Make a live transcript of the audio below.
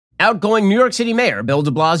Outgoing New York City Mayor Bill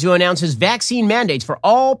de Blasio announces vaccine mandates for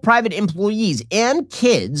all private employees and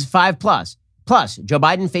kids 5+. Plus, Joe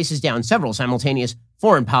Biden faces down several simultaneous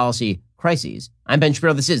foreign policy crises. I'm Ben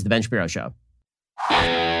Shapiro. This is The Ben Shapiro Show.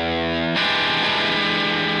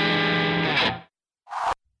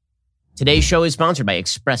 Today's show is sponsored by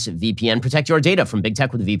ExpressVPN. Protect your data from big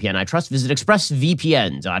tech with the VPN I trust. Visit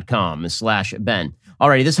expressvpn.com/Ben.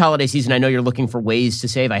 Alrighty, this holiday season, I know you're looking for ways to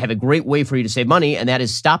save. I have a great way for you to save money, and that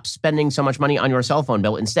is stop spending so much money on your cell phone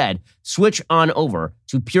bill. Instead, switch on over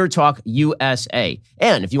to Pure Talk USA.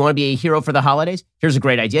 And if you want to be a hero for the holidays, here's a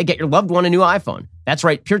great idea. Get your loved one a new iPhone. That's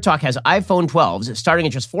right. Pure Talk has iPhone 12s starting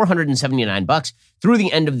at just $479 through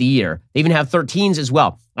the end of the year. They even have 13s as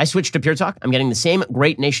well. I switched to Pure Talk. I'm getting the same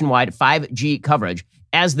great nationwide 5G coverage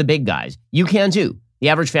as the big guys. You can too. The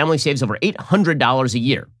average family saves over $800 a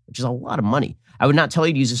year, which is a lot of money. I would not tell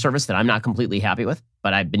you to use a service that I'm not completely happy with,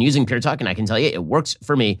 but I've been using Pure Talk, and I can tell you it works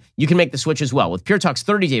for me. You can make the switch as well. With Pure Talk's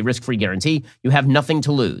 30-day risk-free guarantee, you have nothing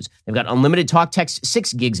to lose. They've got unlimited talk, text,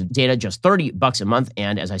 6 gigs of data, just $30 a month,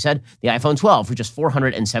 and as I said, the iPhone 12 for just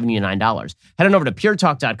 $479. Head on over to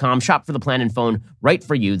puretalk.com, shop for the plan and phone right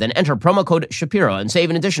for you, then enter promo code Shapiro and save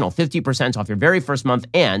an additional 50% off your very first month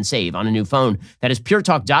and save on a new phone. That is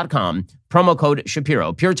puretalk.com, promo code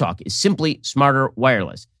Shapiro. Pure Talk is simply smarter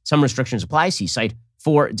wireless. Some restrictions apply. See site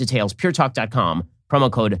for details. puretalk.com,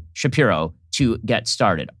 promo code Shapiro to get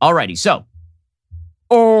started. Alrighty, so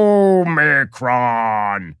Omicron.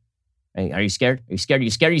 Hey, are you scared? Are you scared? Are you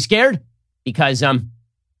scared? Are you scared? Because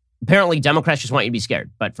apparently Democrats just want you to be scared,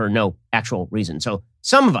 but for no actual reason. So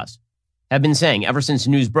some of us have been saying ever since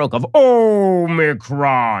news broke of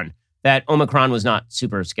Omicron that Omicron was not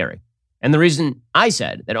super scary. And the reason I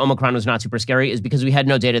said that Omicron was not super scary is because we had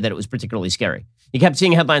no data that it was particularly scary. You kept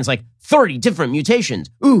seeing headlines like 30 different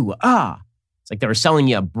mutations. Ooh, ah. It's like they were selling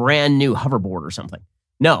you a brand new hoverboard or something.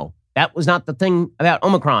 No, that was not the thing about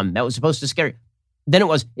Omicron that was supposed to scare you. Then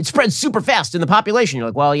it spread super fast in the population. You're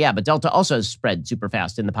like, well, yeah, but Delta also spread super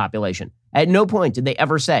fast in the population. At no point did they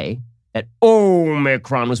ever say that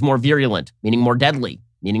Omicron was more virulent, meaning more deadly,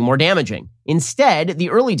 meaning more damaging. Instead,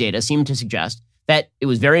 the early data seemed to suggest that it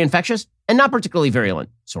was very infectious and not particularly virulent,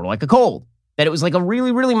 sort of like a cold, that it was like a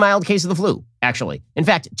really, really mild case of the flu, actually. In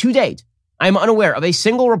fact, to date, I am unaware of a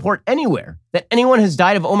single report anywhere that anyone has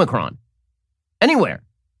died of Omicron. Anywhere.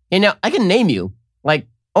 And now I can name you like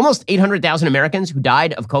almost 800,000 Americans who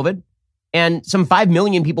died of COVID and some 5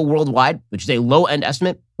 million people worldwide, which is a low-end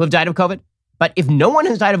estimate, who have died of COVID. But if no one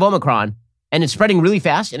has died of Omicron and it's spreading really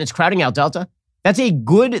fast and it's crowding out Delta, that's a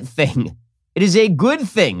good thing. It is a good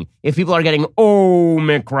thing if people are getting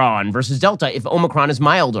Omicron versus Delta if Omicron is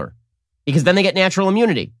milder, because then they get natural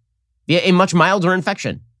immunity via a much milder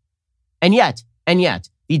infection. And yet,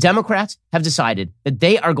 the Democrats have decided that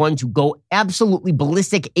they are going to go absolutely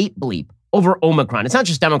ballistic ape bleep over Omicron. It's not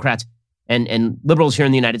just Democrats and liberals here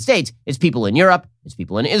in the United States. It's people in Europe. It's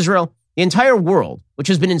people in Israel. The entire world, which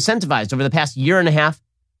has been incentivized over the past year and a half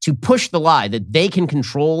to push the lie that they can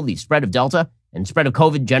control the spread of Delta and spread of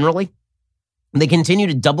COVID generally. They continue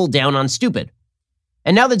to double down on stupid.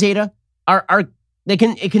 And now the data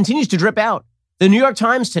it continues to drip out. The New York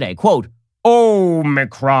Times today, quote,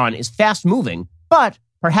 Omicron is fast moving, but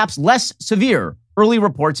perhaps less severe, early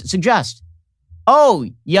reports suggest. Oh,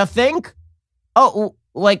 you think? Oh,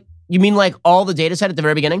 like, you mean like all the data said at the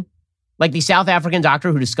very beginning? Like the South African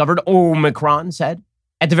doctor who discovered Omicron said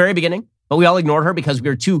at the very beginning, but we all ignored her because we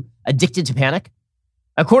were too addicted to panic?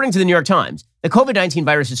 According to the New York Times, the COVID-19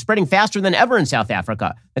 virus is spreading faster than ever in South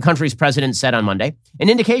Africa, the country's president said on Monday, an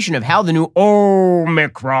indication of how the new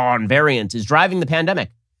Omicron variant is driving the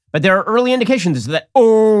pandemic. But there are early indications that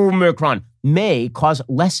Omicron may cause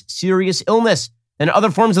less serious illness than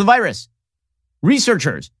other forms of the virus.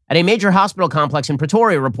 Researchers at a major hospital complex in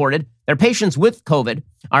Pretoria reported their patients with COVID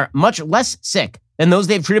are much less sick than those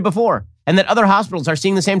they've treated before, and that other hospitals are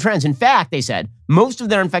seeing the same trends. In fact, they said most of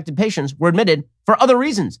their infected patients were admitted for other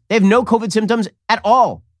reasons. They have no COVID symptoms at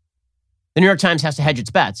all. The New York Times has to hedge its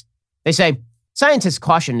bets. They say, scientists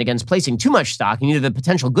cautioned against placing too much stock in either the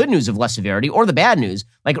potential good news of less severity or the bad news,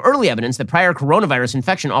 like early evidence that prior coronavirus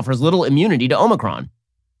infection offers little immunity to Omicron.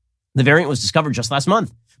 The variant was discovered just last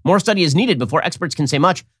month. More study is needed before experts can say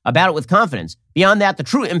much about it with confidence. Beyond that, the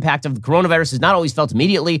true impact of the coronavirus is not always felt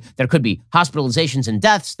immediately. There could be hospitalizations and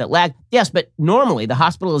deaths that lag. Yes, but normally the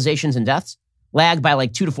hospitalizations and deaths lag by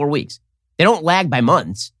like 2 to 4 weeks. They don't lag by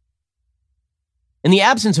months. In the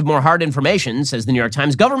absence of more hard information, says the New York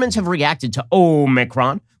Times, governments have reacted to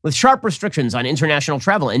Omicron with sharp restrictions on international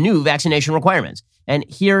travel and new vaccination requirements. And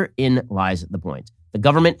herein lies the point. The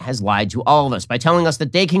government has lied to all of us by telling us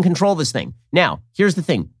that they can control this thing. Now, here's the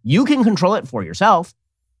thing. You can control it for yourself.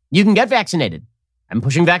 You can get vaccinated. I'm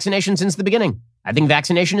pushing vaccination since the beginning. I think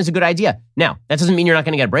vaccination is a good idea. Now, that doesn't mean you're not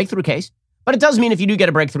going to get a breakthrough case, but it does mean if you do get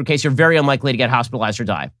a breakthrough case, you're very unlikely to get hospitalized or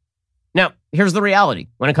die. Now, here's the reality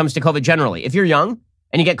when it comes to COVID generally. If you're young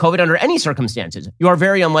and you get COVID under any circumstances, you are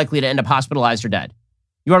very unlikely to end up hospitalized or dead.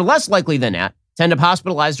 You are less likely than that to end up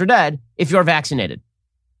hospitalized or dead if you're vaccinated.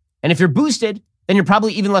 And if you're boosted, then you're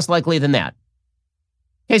probably even less likely than that.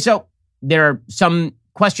 Okay, so there are some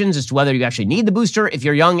questions as to whether you actually need the booster. If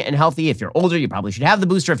you're young and healthy, if you're older, you probably should have the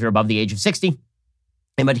booster if you're above the age of 60.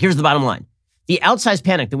 But here's the bottom line. The outsized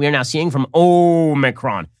panic that we are now seeing from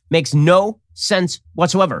Omicron makes no sense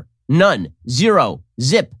whatsoever. None. Zero.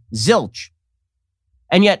 Zip. Zilch.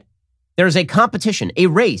 And yet, there's a competition, a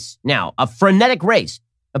race now, a frenetic race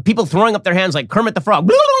of people throwing up their hands like Kermit the Frog,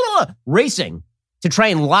 blah, blah, blah, racing to try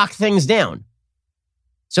and lock things down.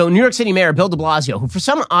 So New York City Mayor Bill de Blasio, who for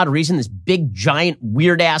some odd reason, this big, giant,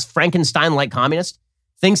 weird-ass Frankenstein-like communist,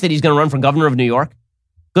 thinks that he's going to run for governor of New York.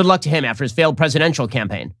 Good luck to him after his failed presidential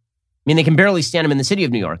campaign. I mean, they can barely stand him in the city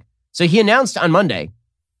of New York. So he announced on Monday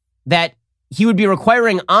that he would be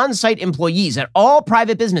requiring on-site employees at all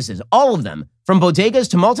private businesses, all of them, from bodegas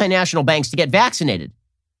to multinational banks, to get vaccinated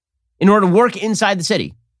in order to work inside the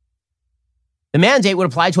city. The mandate would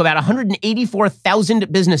apply to about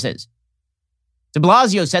 184,000 businesses. De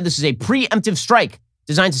Blasio said this is a preemptive strike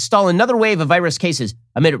designed to stall another wave of virus cases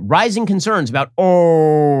amid rising concerns about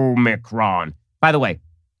Omicron. By the way,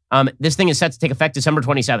 this thing is set to take effect December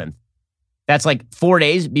 27th. That's like 4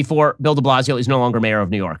 days before Bill de Blasio is no longer mayor of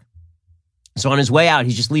New York. So on his way out,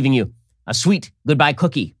 he's just leaving you a sweet goodbye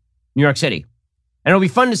cookie, New York City. And it'll be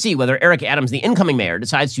fun to see whether Eric Adams, the incoming mayor,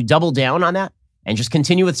 decides to double down on that and just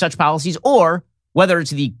continue with such policies, or whether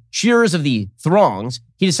to the cheers of the throngs,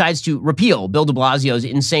 he decides to repeal Bill de Blasio's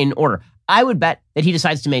insane order. I would bet that he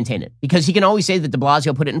decides to maintain it because he can always say that de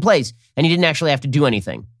Blasio put it in place and he didn't actually have to do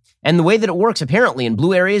anything. And the way that it works apparently in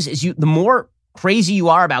blue areas is the more crazy you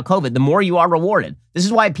are about COVID, the more you are rewarded. This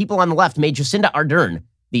is why people on the left made Jacinda Ardern,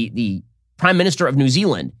 the Prime Minister of New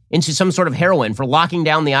Zealand, into some sort of heroine for locking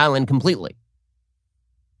down the island completely.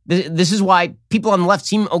 This is why people on the left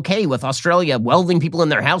seem okay with Australia welding people in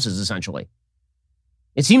their houses, essentially.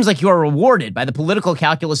 It seems like you are rewarded by the political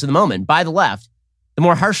calculus of the moment, by the left, the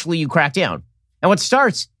more harshly you crack down. And what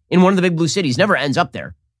starts in one of the big blue cities never ends up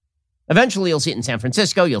there. Eventually, you'll see it in San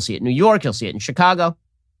Francisco, you'll see it in New York, you'll see it in Chicago.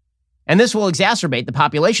 And this will exacerbate the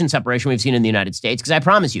population separation we've seen in the United States, because I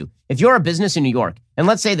promise you, if you're a business in New York, and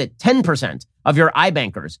let's say that 10% of your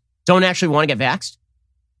iBankers don't actually want to get vaxxed,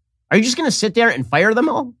 are you just going to sit there and fire them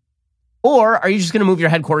all? Or are you just going to move your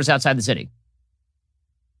headquarters outside the city?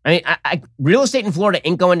 I mean, real estate in Florida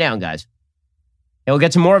ain't going down, guys. And we'll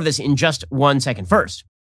get to more of this in just 1 second. First,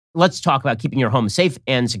 let's talk about keeping your home safe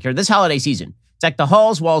and secure this holiday season. Deck the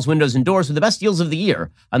halls, walls, windows, and doors with the best deals of the year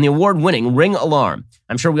on the award-winning Ring Alarm.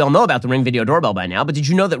 I'm sure we all know about the Ring Video Doorbell by now, but did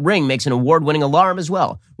you know that Ring makes an award-winning alarm as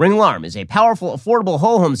well? Ring Alarm is a powerful, affordable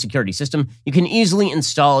whole home security system you can easily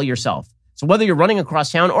install yourself. So whether you're running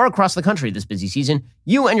across town or across the country this busy season,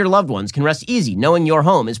 you and your loved ones can rest easy knowing your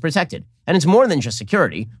home is protected. And it's more than just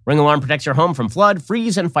security. Ring Alarm protects your home from flood,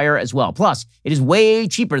 freeze, and fire as well. Plus, it is way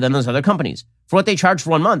cheaper than those other companies. For what they charge for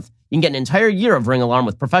 1 month, you can get an entire year of Ring Alarm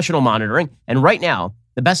with professional monitoring. And right now,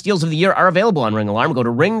 the best deals of the year are available on Ring Alarm. Go to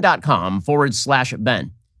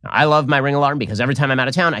ring.com/Ben. Now, I love my Ring Alarm because every time I'm out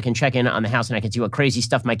of town, I can check in on the house and I can see what crazy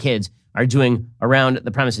stuff my kids are doing around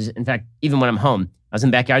the premises. In fact, even when I'm home, I was in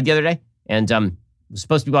the backyard the other day and was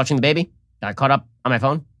supposed to be watching the baby. Got caught up on my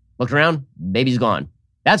phone, looked around, baby's gone.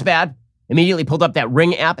 That's bad. Immediately pulled up that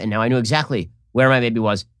Ring app, and now I knew exactly where my baby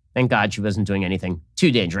was. Thank God she wasn't doing anything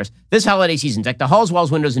too dangerous. This holiday season, deck the halls,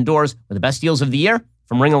 walls, windows, and doors with the best deals of the year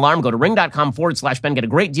from Ring Alarm. Go to ring.com/Ben. Get a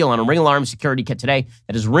great deal on a Ring Alarm security kit today.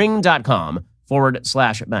 That is ring.com/Ben.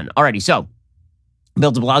 Alrighty, so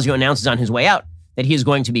Bill de Blasio announces on his way out that he is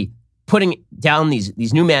going to be putting down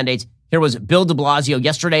these new mandates. Here was Bill de Blasio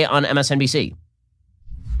yesterday on MSNBC.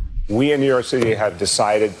 We in New York City have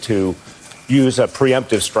decided to use a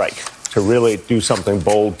preemptive strike to really do something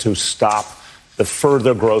bold to stop the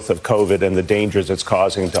further growth of COVID and the dangers it's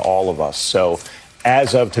causing to all of us. So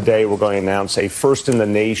as of today, we're going to announce a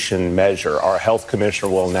first-in-the-nation measure. Our health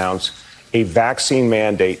commissioner will announce a vaccine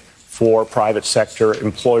mandate for private sector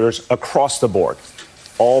employers across the board.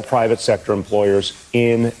 All private sector employers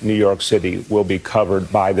in New York City will be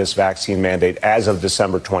covered by this vaccine mandate as of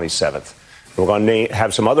December 27th. We're going to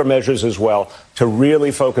have some other measures as well to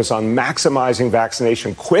really focus on maximizing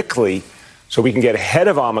vaccination quickly so we can get ahead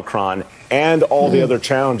of Omicron and all the other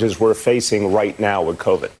challenges we're facing right now with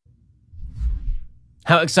COVID.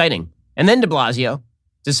 How exciting. And then de Blasio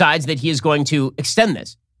decides that he is going to extend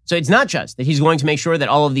this So it's not just that he's going to make sure that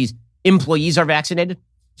all of these employees are vaccinated.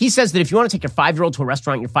 He says that if you want to take your 5-year-old to a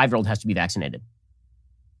restaurant, your 5-year-old has to be vaccinated.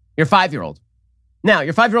 Your 5-year-old. Now,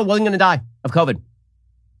 your 5-year-old wasn't going to die of COVID.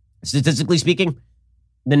 Statistically speaking,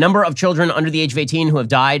 the number of children under the age of 18 who have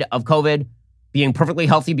died of COVID being perfectly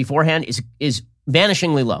healthy beforehand is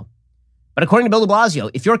vanishingly low. But according to Bill de Blasio,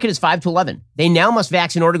 if your kid is 5 to 11, they now must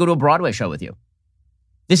vax in order to go to a Broadway show with you.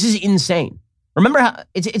 This is insane. Remember how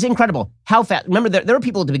it's incredible how fast. Remember, there were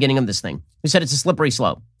people at the beginning of this thing who said it's a slippery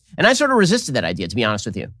slope. And I sort of resisted that idea, to be honest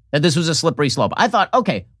with you, that this was a slippery slope. I thought,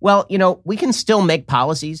 okay, well, we can still make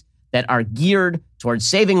policies that are geared towards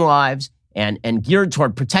saving lives and geared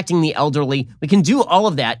toward protecting the elderly. We can do all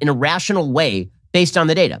of that in a rational way based on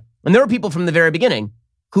the data. And there were people from the very beginning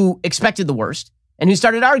who expected the worst and who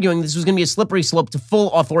started arguing this was going to be a slippery slope to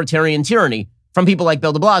full authoritarian tyranny from people like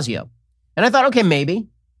Bill de Blasio. And I thought, okay, maybe.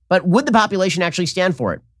 But would the population actually stand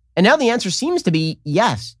for it? And now the answer seems to be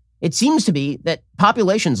yes. It seems to be that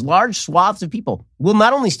populations, large swaths of people, will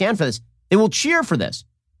not only stand for this, they will cheer for this.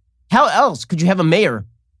 How else could you have a mayor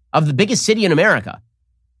of the biggest city in America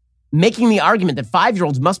making the argument that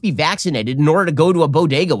 5-year-olds must be vaccinated in order to go to a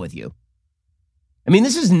bodega with you? I mean,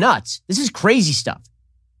 this is nuts. This is crazy stuff.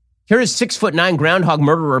 Here is 6'9" groundhog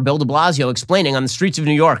murderer Bill de Blasio explaining on the streets of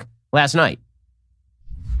New York last night.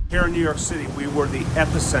 Here in New York City, we were the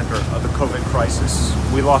epicenter of the COVID crisis.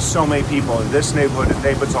 We lost so many people in this neighborhood and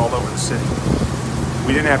neighborhoods all over the city.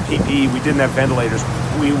 We didn't have PPE, we didn't have ventilators,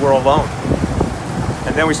 we were alone.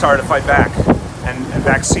 And then we started to fight back, and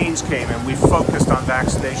vaccines came, and we focused on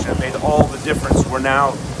vaccination. It made all the difference. We're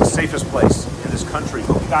now the safest place in this country,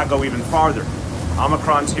 but we gotta go even farther.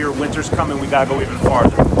 Omicron's here, winter's coming, we gotta go even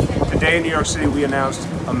farther. Today in New York City, we announced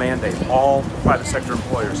a mandate. All private sector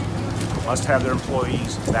employers must have their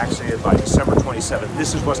employees vaccinated by December 27th.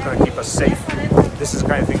 This is what's going to keep us safe. This is the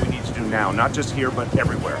kind of thing we need to do now, not just here, but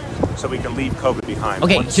everywhere, so we can leave COVID behind.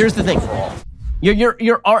 Okay, here's the thing.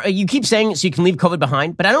 You keep saying so you can leave COVID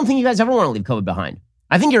behind, but I don't think you guys ever want to leave COVID behind.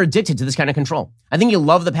 I think you're addicted to this kind of control. I think you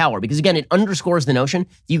love the power because, again, it underscores the notion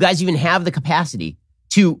that you guys even have the capacity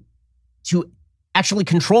to actually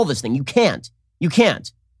control this thing. You can't. You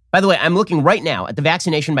can't. By the way, I'm looking right now at the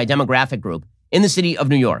vaccination by demographic group in the city of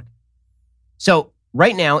New York. So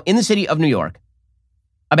right now in the city of New York,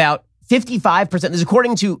 about 55%, this is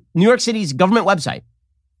according to New York City's government website,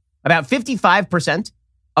 about 55%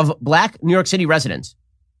 of Black New York City residents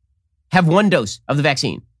have one dose of the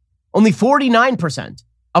vaccine. Only 49%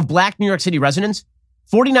 of Black New York City residents,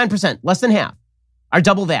 49%, less than half, are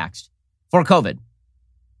double vaxxed for COVID.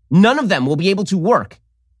 None of them will be able to work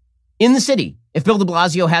in the city if Bill de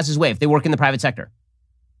Blasio has his way, if they work in the private sector.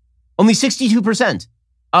 Only 62%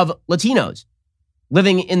 of Latinos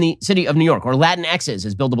living in the city of New York, or Latinxes,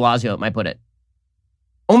 as Bill de Blasio might put it.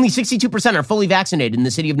 Only 62% are fully vaccinated in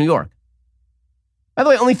the city of New York. By the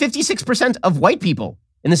way, only 56% of white people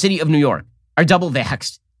in the city of New York are double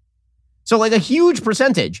vaxxed. So like a huge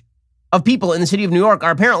percentage of people in the city of New York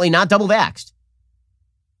are apparently not double vaxxed.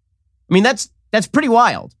 I mean, that's pretty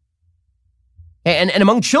wild. And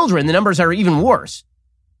among children, the numbers are even worse.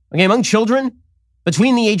 Okay, among children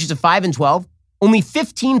between the ages of 5 and 12, only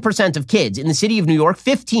 15% of kids in the city of New York,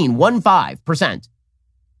 15%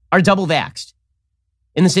 are double vaxxed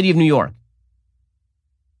in the city of New York.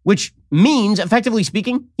 Which means, effectively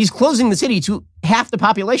speaking, he's closing the city to half the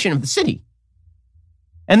population of the city.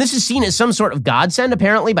 And this is seen as some sort of godsend,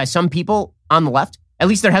 apparently, by some people on the left. At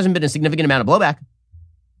least there hasn't been a significant amount of blowback.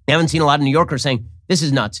 I haven't seen a lot of New Yorkers saying, this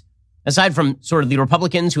is nuts. Aside from sort of the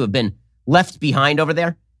Republicans who have been left behind over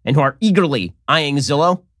there and who are eagerly eyeing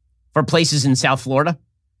Zillow for places in South Florida.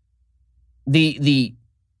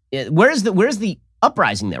 Where's the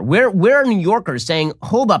uprising there? Where are New Yorkers saying,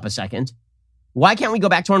 hold up a second, why can't we go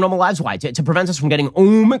back to our normal lives? Why? To prevent us from getting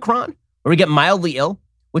Omicron, or we get mildly ill,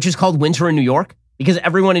 which is called winter in New York, because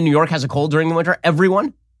everyone in New York has a cold during the winter. Everyone.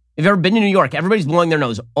 If you've ever been to New York, everybody's blowing their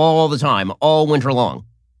nose all the time, all winter long.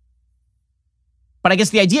 But I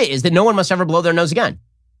guess the idea is that no one must ever blow their nose again.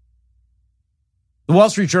 The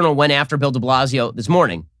Wall Street Journal went after Bill de Blasio this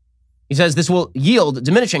morning. He says this will yield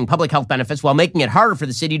diminishing public health benefits while making it harder for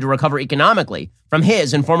the city to recover economically from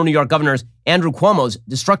his and former New York Governor Andrew Cuomo's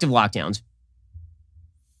destructive lockdowns.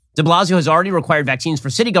 De Blasio has already required vaccines for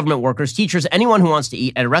city government workers, teachers, anyone who wants to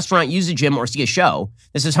eat at a restaurant, use a gym, or see a show.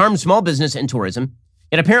 This has harmed small business and tourism.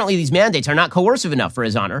 Yet apparently these mandates are not coercive enough for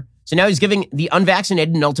his honor. So now he's giving the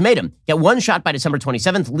unvaccinated an ultimatum. Get one shot by December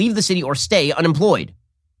 27th, leave the city, or stay unemployed.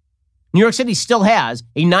 New York City still has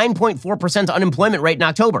a 9.4% unemployment rate in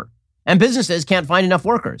October, and businesses can't find enough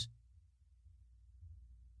workers.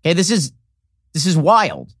 Okay, this is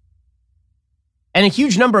wild. And a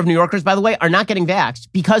huge number of New Yorkers, by the way, are not getting vaxxed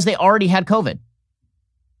because they already had COVID.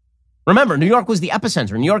 Remember, New York was the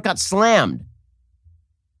epicenter. New York got slammed.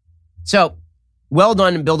 So, well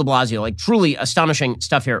done, Bill de Blasio. Like, truly astonishing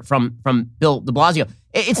stuff here from Bill de Blasio.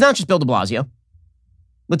 It's not just Bill de Blasio.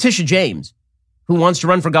 Letitia James, who wants to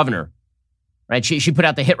run for governor, right? She put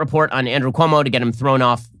out the hit report on Andrew Cuomo to get him thrown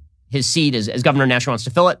off his seat as governor. Now she wants to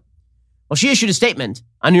fill it. Well, she issued a statement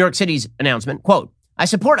on New York City's announcement, quote, I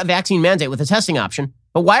support a vaccine mandate with a testing option,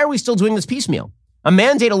 but why are we still doing this piecemeal? A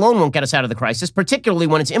mandate alone won't get us out of the crisis, particularly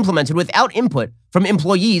when it's implemented without input from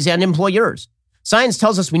employees and employers. Science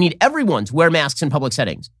tells us we need everyone to wear masks in public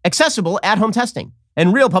settings, accessible at-home testing,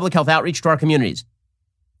 and real public health outreach to our communities.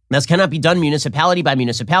 This cannot be done municipality by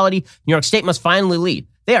municipality. New York State must finally lead.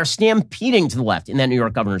 They are stampeding to the left in that New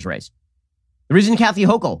York governor's race. The reason Kathy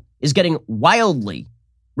Hochul is getting wildly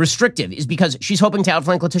restrictive is because she's hoping to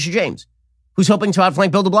outflank Letitia James, who's hoping to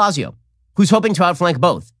outflank Bill de Blasio, who's hoping to outflank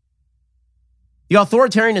both. The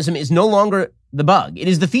authoritarianism is no longer the bug. It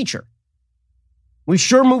is the feature. We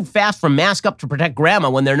sure move fast from mask up to protect grandma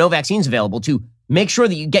when there are no vaccines available to make sure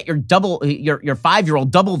that you get your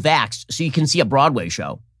 5-year-old double vaxxed so you can see a Broadway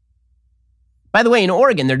show. By the way, in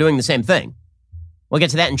Oregon, they're doing the same thing. We'll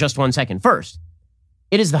get to that in just 1 second. First,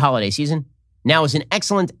 it is the holiday season. Now is an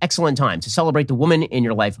excellent, excellent time to celebrate the woman in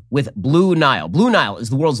your life with Blue Nile. Blue Nile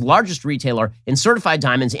is the world's largest retailer in certified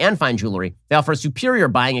diamonds and fine jewelry. They offer a superior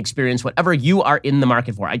buying experience, whatever you are in the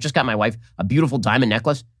market for. I just got my wife a beautiful diamond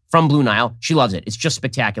necklace from Blue Nile. She loves it. It's just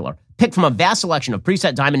spectacular. Pick from a vast selection of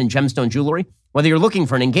preset diamond and gemstone jewelry. Whether you're looking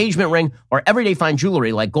for an engagement ring or everyday fine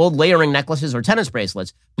jewelry like gold layering necklaces or tennis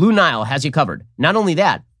bracelets, Blue Nile has you covered. Not only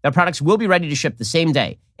that, their products will be ready to ship the same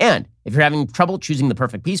day. And if you're having trouble choosing the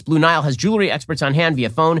perfect piece, Blue Nile has jewelry experts on hand via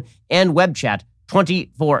phone and web chat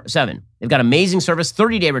 24/7. They've got amazing service,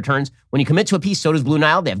 30-day returns. When you commit to a piece, so does Blue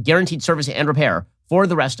Nile. They have guaranteed service and repair for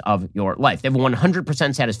the rest of your life. They have a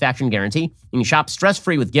 100% satisfaction guarantee. You can shop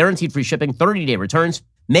stress-free with guaranteed free shipping, 30-day returns.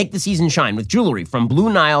 Make the season shine with jewelry from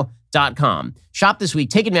BlueNile.com. Shop this week.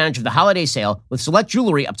 Take advantage of the holiday sale with select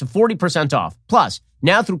jewelry up to 40% off. Plus,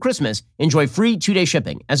 now through Christmas, enjoy free 2-day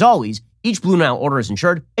shipping. As always, each Blue Nile order is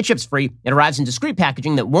insured. It ships free. It arrives in discreet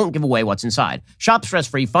packaging that won't give away what's inside. Shop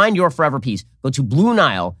stress-free. Find your forever piece. Go to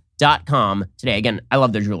BlueNile.com today. Again, I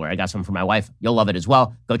love their jewelry. I got some for my wife. You'll love it as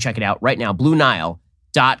well. Go check it out right now.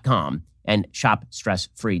 BlueNile.com and shop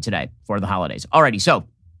stress-free today for the holidays. Alrighty, so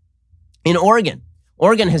in Oregon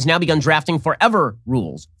has now begun drafting forever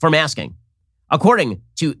rules for masking. According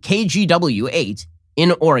to KGW8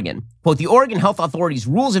 in Oregon, quote, the Oregon Health Authority's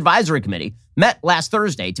Rules Advisory Committee met last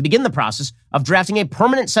Thursday to begin the process of drafting a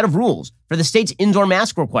permanent set of rules for the state's indoor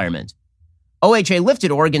mask requirement. OHA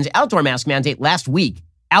lifted Oregon's outdoor mask mandate last week.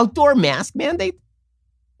 Outdoor mask mandate?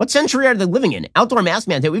 What century are they living in? Outdoor mask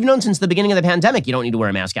mandate? We've known since the beginning of the pandemic you don't need to wear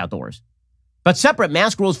a mask outdoors. But separate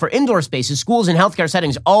mask rules for indoor spaces, schools, and healthcare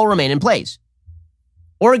settings all remain in place.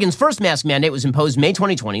 Oregon's first mask mandate was imposed May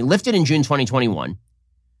 2020, lifted in June 2021.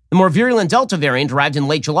 The more virulent Delta variant arrived in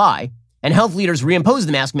late July, and health leaders reimposed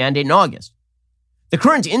the mask mandate in August. The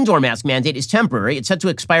current indoor mask mandate is temporary. It's set to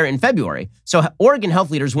expire in February, so Oregon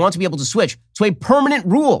health leaders want to be able to switch to a permanent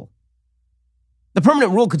rule. The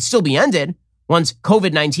permanent rule could still be ended once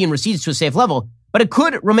COVID-19 recedes to a safe level, but it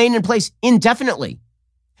could remain in place indefinitely.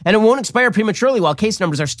 And it won't expire prematurely while case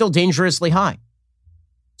numbers are still dangerously high.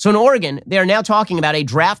 So in Oregon, they are now talking about a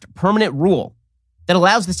draft permanent rule that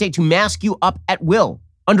allows the state to mask you up at will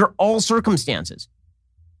under all circumstances.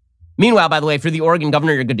 Meanwhile, by the way, if you're the Oregon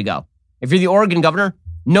governor, you're good to go. If you're the Oregon governor,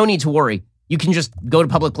 no need to worry. You can just go to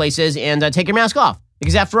public places and take your mask off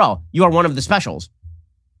because after all, you are one of the specials.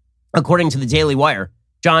 According to the Daily Wire,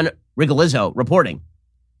 John Rigolizzo reporting,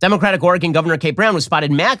 Democratic Oregon Governor Kate Brown was spotted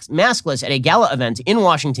maskless at a gala event in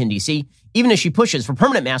Washington, D.C., even as she pushes for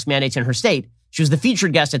permanent mask mandates in her state. She was the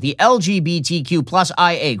featured guest at the LGBTQ plus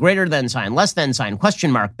IA greater than sign, less than sign, question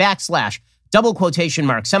mark, backslash, double quotation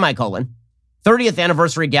mark, semicolon, 30th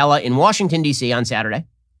anniversary gala in Washington, D.C. on Saturday.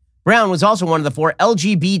 Brown was also one of the 4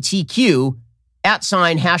 LGBTQ @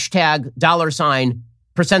 hashtag $,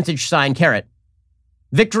 percentage sign, caret,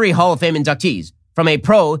 Victory Hall of Fame inductees from a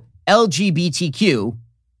pro LGBTQ,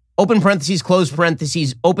 open parentheses, close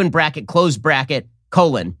parentheses, open bracket, close bracket,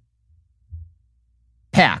 colon,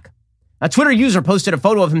 PAC. A Twitter user posted a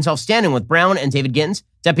photo of himself standing with Brown and David Gins,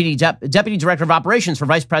 Deputy Director of Operations for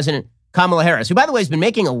Vice President Kamala Harris, who, by the way, has been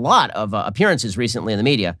making a lot of appearances recently in the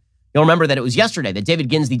media. You'll remember that it was yesterday that David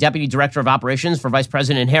Gins, the Deputy Director of Operations for Vice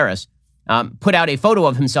President Harris, put out a photo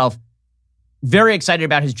of himself, very excited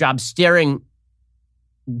about his job, staring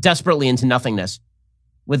desperately into nothingness,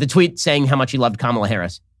 with a tweet saying how much he loved Kamala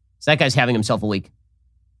Harris. So that guy's having himself a week.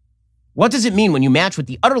 What does it mean when you match with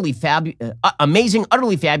the utterly amazing,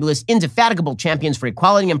 utterly fabulous, indefatigable champions for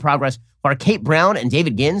equality and progress who are Kate Brown and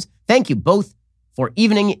David Gins? Thank you both for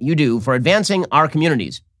evening you do for advancing our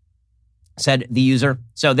communities, said the user.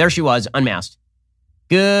 So there she was, unmasked.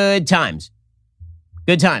 Good times.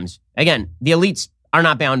 Good times. Again, the elites are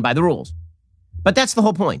not bound by the rules. But that's the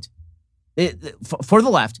whole point. For the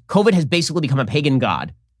left, COVID has basically become a pagan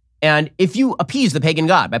god. And if you appease the pagan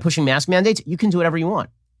god by pushing mask mandates, you can do whatever you want.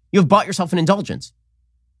 You have bought yourself an indulgence.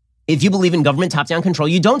 If you believe in government top-down control,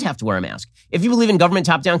 you don't have to wear a mask. If you believe in government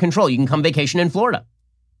top-down control, you can come vacation in Florida.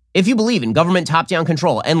 If you believe in government top-down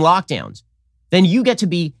control and lockdowns, then you get to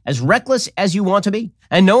be as reckless as you want to be.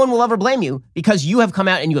 And no one will ever blame you because you have come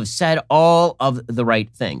out and you have said all of the right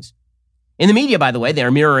things. In the media, by the way, they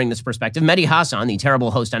are mirroring this perspective. Mehdi Hasan, the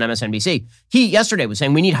terrible host on MSNBC, he yesterday was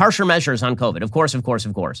saying we need harsher measures on COVID. Of course, of course,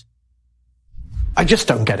 of course. I just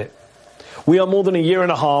don't get it. We are more than a year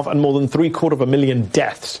and a half and more than 750,000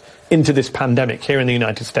 deaths into this pandemic here in the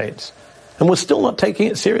United States. And we're still not taking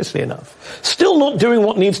it seriously enough. Still not doing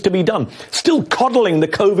what needs to be done. Still coddling the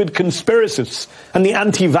COVID conspiracists and the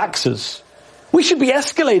anti-vaxxers. We should be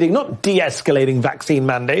escalating, not de-escalating vaccine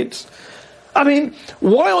mandates. I mean,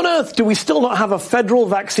 why on earth do we still not have a federal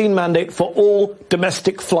vaccine mandate for all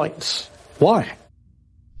domestic flights? Why?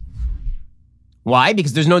 Why?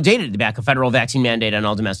 Because there's no data to back a federal vaccine mandate on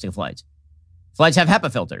all domestic flights. Flights have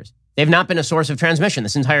HEPA filters. They've not been a source of transmission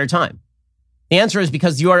this entire time. The answer is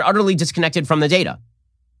because you are utterly disconnected from the data.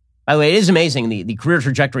 By the way, it is amazing, the career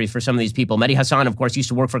trajectories for some of these people. Mehdi Hasan, of course, used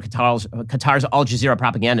to work for Qatar's Al Jazeera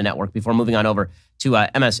propaganda network before moving on over to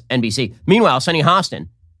MSNBC. Meanwhile, Sunny Hostin,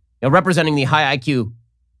 representing the high IQ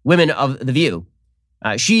women of The View,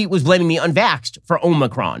 she was blaming the unvaxxed for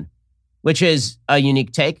Omicron, which is a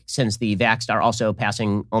unique take since the vaxxed are also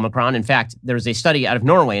passing Omicron. In fact, there's a study out of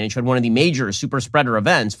Norway, and it showed one of the major super spreader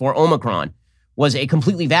events for Omicron was a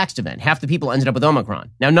completely vaxxed event. Half the people ended up with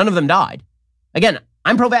Omicron. Now, none of them died. Again,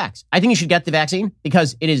 I'm pro-vax. I think you should get the vaccine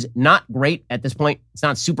because it is not great at this point. It's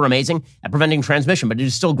not super amazing at preventing transmission, but it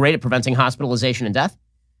is still great at preventing hospitalization and death.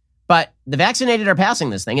 But the vaccinated are passing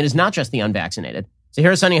this thing. It is not just the unvaccinated. So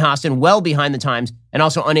here's Sunny Hostin, well behind the times and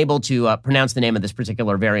also unable to pronounce the name of this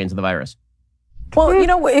particular variant of the virus. Well,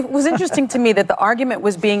 it was interesting to me that the argument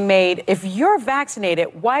was being made, if you're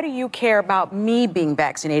vaccinated, why do you care about me being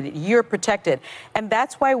vaccinated? You're protected. And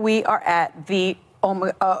that's why we are at the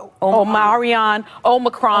Omicron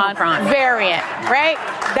variant, right?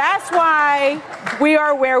 That's why we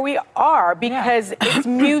are where we are, because it's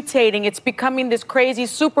mutating. It's becoming this crazy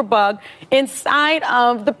superbug inside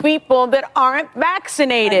of the people that aren't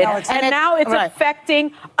vaccinated. And now it's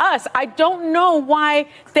affecting us. I don't know why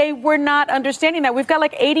they were not understanding that. We've got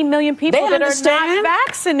like 80 million people that are not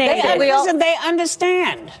vaccinated. They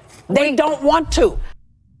understand. They don't want to.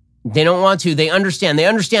 They don't want to. They understand. They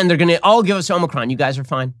understand they're going to all give us Omicron. You guys are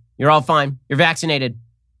fine. You're all fine. You're vaccinated.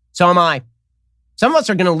 So am I. Some of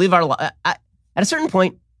us are going to live our life. At a certain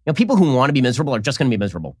point, people who want to be miserable are just going to be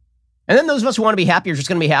miserable. And then those of us who want to be happy are just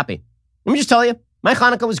going to be happy. Let me just tell you, my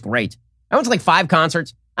Hanukkah was great. I went to like 5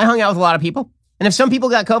 concerts. I hung out with a lot of people. And if some people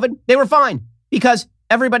got COVID, they were fine because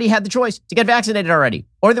everybody had the choice to get vaccinated already.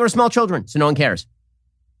 Or they were small children, so no one cares.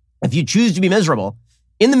 If you choose to be miserable,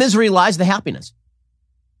 in the misery lies the happiness.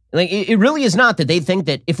 Like, it really is not that they think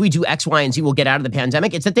that if we do X, Y, and Z, we'll get out of the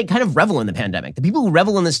pandemic. It's that they kind of revel in the pandemic. The people who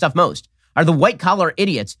revel in this stuff most are the white-collar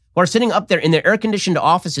idiots who are sitting up there in their air-conditioned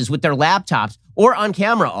offices with their laptops or on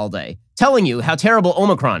camera all day telling you how terrible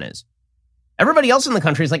Omicron is. Everybody else in the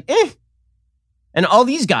country is like, eh. And all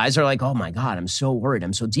these guys are like, oh, my God, I'm so worried.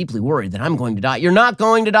 I'm so deeply worried that I'm going to die. You're not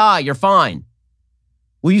going to die. You're fine.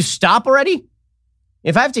 Will you stop already?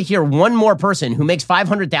 If I have to hear one more person who makes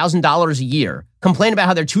 $500,000 a year complain about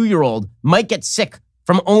how their 2-year-old might get sick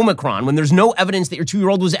from Omicron when there's no evidence that your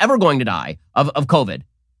 2-year-old was ever going to die of COVID,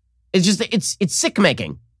 it's sick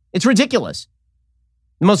making. It's ridiculous.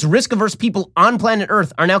 The most risk-averse people on planet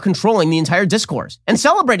Earth are now controlling the entire discourse and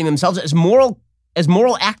celebrating themselves as moral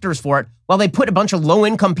actors for it while they put a bunch of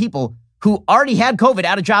low-income people who already had COVID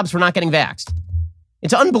out of jobs for not getting vaxxed.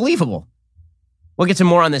 It's unbelievable. We'll get to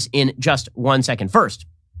more on this in just 1 second. First,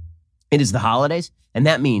 it is the holidays, and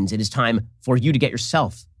that means it is time for you to get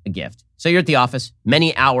yourself a gift. So you're at the office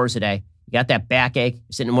many hours a day. You got that backache. You're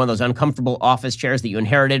sitting in one of those uncomfortable office chairs that you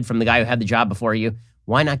inherited from the guy who had the job before you.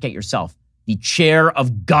 Why not get yourself the chair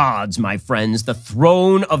of gods, my friends, the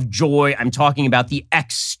throne of joy? I'm talking about the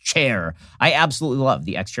X chair. I absolutely love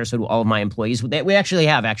the X chair. So do all of my employees. We actually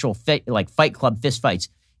have actual Fight Club fist fights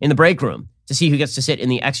in the break room to see who gets to sit in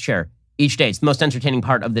the X chair each day. It's the most entertaining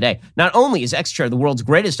part of the day. Not only is X Chair the world's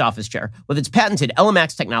greatest office chair, with its patented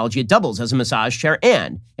LMAX technology, it doubles as a massage chair,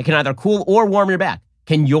 and it can either cool or warm your back.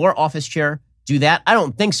 Can your office chair do that? I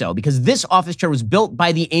don't think so, because this office chair was built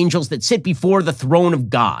by the angels that sit before the throne of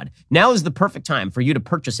God. Now is the perfect time for you to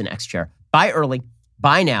purchase an X Chair. Buy early,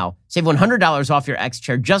 buy now. Save $100 off your X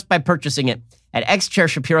Chair just by purchasing it at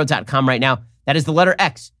xchairshapiro.com right now. That is the letter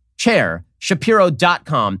X,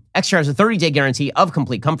 chairshapiro.com. X Chair has a 30-day guarantee of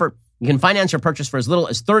complete comfort. You can finance your purchase for as little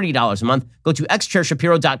as $30 a month. Go to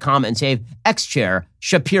xchairshapiro.com and save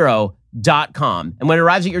xchairshapiro.com. And when it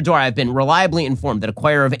arrives at your door, I've been reliably informed that a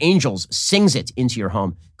choir of angels sings it into your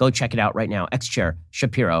home. Go check it out right now,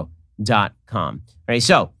 xchairshapiro.com. All right,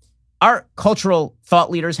 so our cultural thought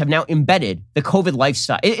leaders have now embedded the COVID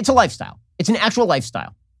lifestyle. It's a lifestyle. It's an actual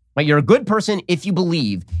lifestyle. Right? You're a good person if you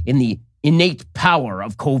believe in the innate power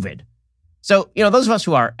of COVID. So, those of us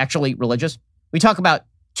who are actually religious, we talk about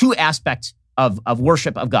two aspects of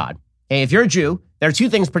worship of God. Okay, if you're a Jew, there are two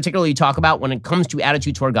things particularly you talk about when it comes to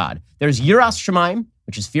attitude toward God. There's yiras shamayim,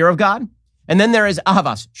 which is fear of God, and then there is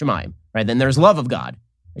ahavas shamayim, right? Then there's love of God.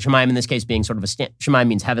 Shamayim in this case being sort of shamayim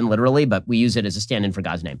means heaven literally, but we use it as a stand-in for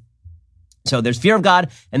God's name. So there's fear of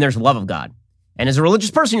God and there's love of God. And as a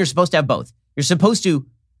religious person, you're supposed to have both. You're supposed to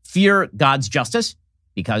fear God's justice,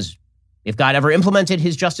 because if God ever implemented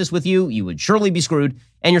his justice with you, you would surely be screwed.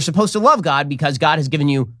 And you're supposed to love God because God has given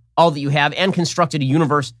you all that you have and constructed a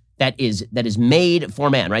universe that is made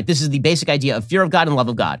for man, right? This is the basic idea of fear of God and love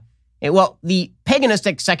of God. And, well, the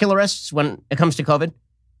paganistic secularists, when it comes to COVID,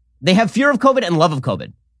 they have fear of COVID and love of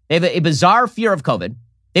COVID. They have a bizarre fear of COVID.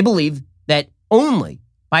 They believe that only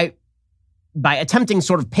by attempting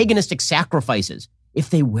sort of paganistic sacrifices,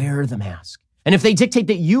 if they wear the mask, and if they dictate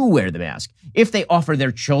that you wear the mask, if they offer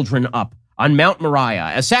their children up on Mount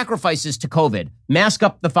Moriah as sacrifices to COVID, mask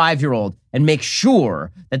up the 5-year-old and make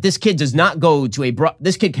sure that this kid does not go to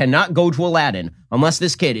this kid cannot go to Aladdin unless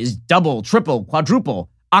this kid is double, triple,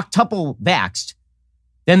 quadruple, octuple vaxxed,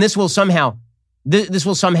 then this will somehow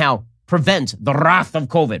prevent the wrath of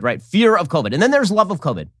COVID, right? Fear of COVID. And then there's love of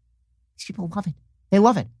COVID. These people love it. They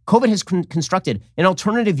love it. COVID has constructed an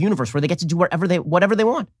alternative universe where they get to do whatever they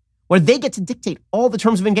want, where they get to dictate all the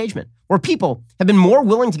terms of engagement, where people have been more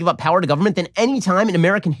willing to give up power to government than any time in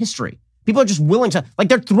American history. People are just willing to,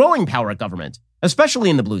 they're throwing power at government, especially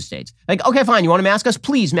in the blue states. Okay, fine, you want to mask us?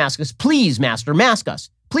 Please mask us. Please, master, mask us.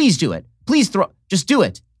 Please do it. Please just do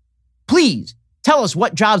it. Please tell us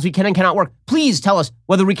what jobs we can and cannot work. Please tell us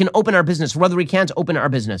whether we can open our business or whether we can't open our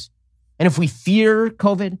business. And if we fear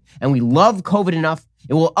COVID and we love COVID enough,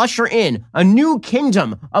 it will usher in a new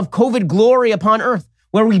kingdom of COVID glory upon earth,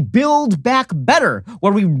 where we build back better,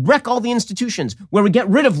 where we wreck all the institutions, where we get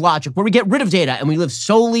rid of logic, where we get rid of data, and we live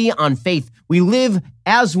solely on faith. We live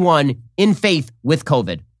as one in faith with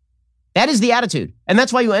COVID. That is the attitude. And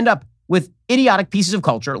that's why you end up with idiotic pieces of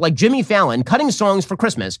culture like Jimmy Fallon cutting songs for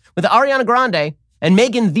Christmas with Ariana Grande and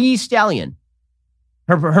Megan Thee Stallion.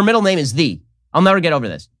 Her middle name is Thee. I'll never get over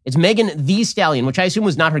this. It's Megan Thee Stallion, which I assume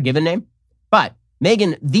was not her given name, but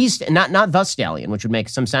Megan Thee, not the Stallion, which would make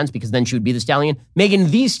some sense because then she would be the Stallion.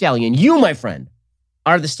 Megan Thee Stallion, you, my friend,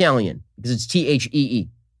 are the Stallion because it's Thee.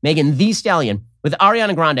 Megan Thee Stallion with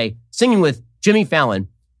Ariana Grande singing with Jimmy Fallon,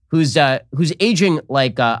 who's aging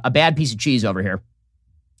like a bad piece of cheese over here.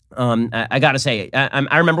 I got to say,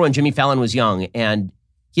 I remember when Jimmy Fallon was young, and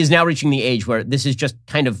he is now reaching the age where this is just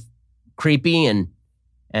kind of creepy and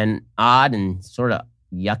odd and sort of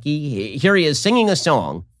yucky. Here he is singing a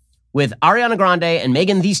song with Ariana Grande and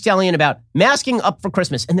Megan Thee Stallion about masking up for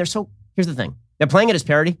Christmas. And here's the thing. They're playing it as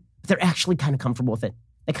parody, but they're actually kind of comfortable with it.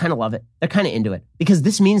 They kind of love it. They're kind of into it because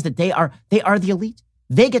this means that they are the elite.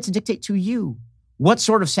 They get to dictate to you what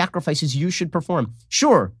sort of sacrifices you should perform.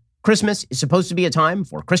 Sure, Christmas is supposed to be a time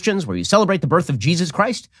for Christians where you celebrate the birth of Jesus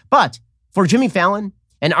Christ, but for Jimmy Fallon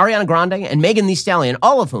and Ariana Grande and Megan Thee Stallion,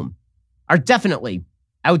 all of whom are definitely,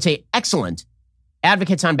 I would say, excellent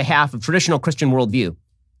advocates on behalf of traditional Christian worldview,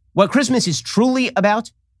 what Christmas is truly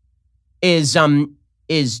about is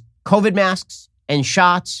COVID masks and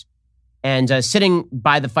shots and sitting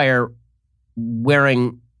by the fire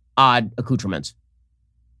wearing odd accoutrements.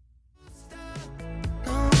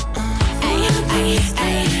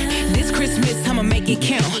 This Christmas, I'ma make it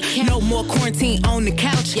count. No more quarantine on the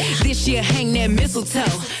couch. This year, hang that mistletoe.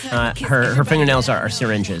 Her fingernails are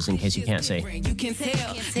syringes, in case you can't see.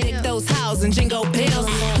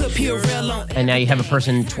 And now you have a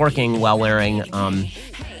person twerking while wearing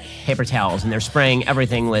paper towels, and they're spraying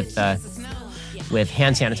everything with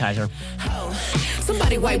hand sanitizer.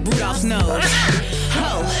 Somebody wipe Rudolph's nose.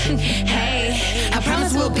 Hey, I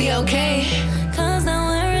promise we'll be okay.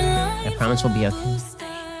 I promise we'll be okay.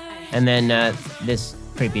 And then this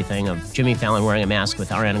creepy thing of Jimmy Fallon wearing a mask with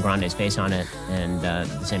Ariana Grande's face on it, and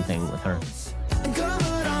the same thing with her.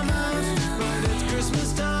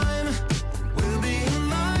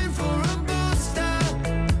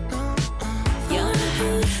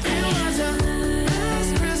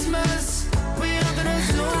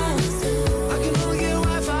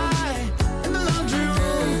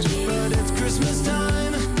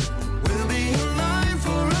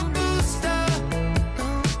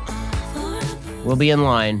 We'll be in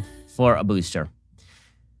line for a booster.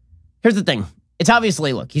 Here's the thing. It's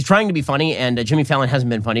obviously, look, he's trying to be funny, and Jimmy Fallon hasn't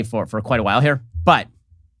been funny for quite a while here, but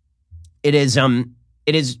it is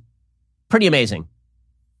pretty amazing.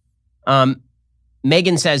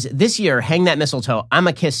 Megan says, this year, hang that mistletoe.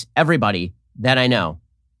 I'ma kiss everybody that I know.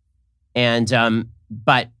 And,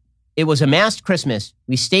 but it was a masked Christmas.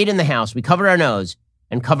 We stayed in the house. We covered our nose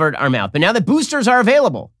and covered our mouth. But now that boosters are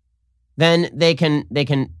available, then they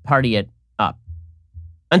can party it up.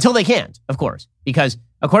 Until they can't, of course, because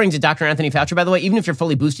according to Dr. Anthony Fauci, by the way, even if you're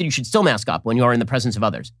fully boosted, you should still mask up when you are in the presence of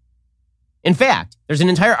others. In fact, there's an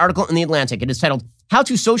entire article in The Atlantic. It is titled, How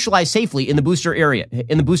to Socialize Safely in the Booster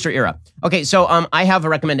Era. Okay, so I have a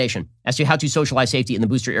recommendation as to how to socialize safety in the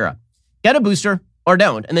booster era. Get a booster or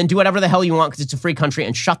don't, and then do whatever the hell you want because it's a free country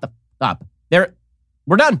and shut the up.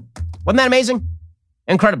 We're done. Wasn't that amazing?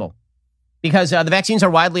 Incredible. Because the vaccines are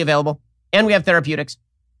widely available, and we have therapeutics,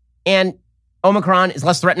 and Omicron is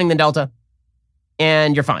less threatening than Delta,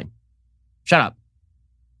 and you're fine. Shut up.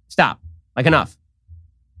 Stop. Like, enough.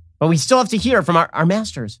 But we still have to hear from our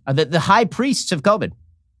masters, the high priests of COVID.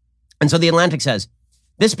 And so The Atlantic says,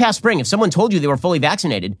 this past spring, if someone told you they were fully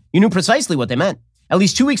vaccinated, you knew precisely what they meant. At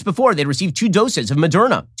least 2 weeks before, they'd received 2 doses of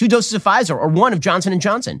Moderna, 2 doses of Pfizer, or 1 of Johnson &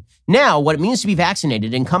 Johnson. Now, what it means to be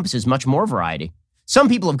vaccinated encompasses much more variety. Some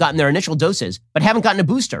people have gotten their initial doses, but haven't gotten a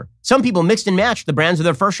booster. Some people mixed and matched the brands of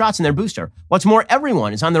their first shots and their booster. What's more,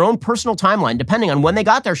 everyone is on their own personal timeline depending on when they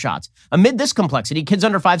got their shots. Amid this complexity, kids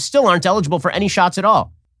under 5 still aren't eligible for any shots at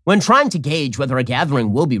all. When trying to gauge whether a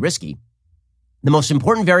gathering will be risky, the most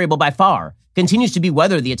important variable by far continues to be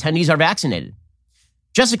whether the attendees are vaccinated.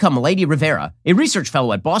 Jessica Milady Rivera, a research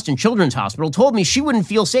fellow at Boston Children's Hospital, told me she wouldn't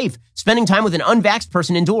feel safe spending time with an unvaxxed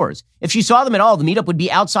person indoors. If she saw them at all, the meetup would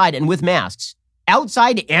be outside and with masks.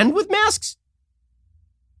 Outside and with masks?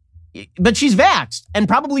 But she's vaxxed and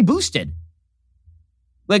probably boosted.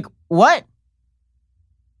 Like, what?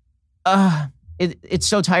 It's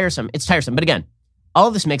so tiresome. It's tiresome. But again, all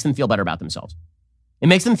of this makes them feel better about themselves. It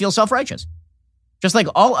makes them feel self-righteous. Just like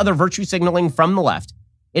all other virtue signaling from the left,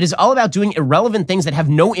 it is all about doing irrelevant things that have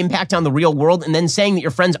no impact on the real world and then saying that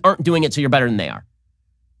your friends aren't doing it so you're better than they are.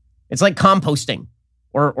 It's like composting.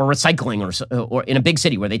 Or recycling, or in a big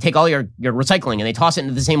city where they take all your recycling and they toss it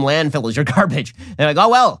into the same landfill as your garbage. And they're like, oh,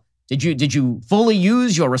 well, did you fully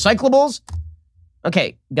use your recyclables?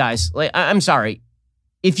 Okay, guys, I'm sorry.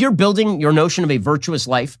 If you're building your notion of a virtuous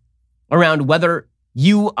life around whether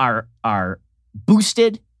you are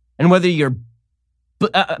boosted and whether you're...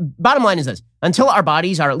 bottom line is this. Until our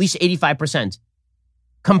bodies are at least 85%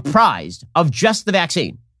 comprised of just the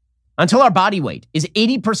vaccine, until our body weight is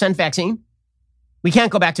 80% vaccine, we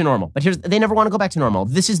can't go back to normal. But they never want to go back to normal.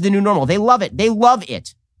 This is the new normal. They love it. They love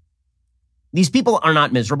it. These people are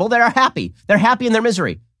not miserable. They are happy. They're happy in their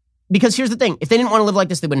misery. Because here's the thing. If they didn't want to live like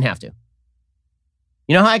this, they wouldn't have to.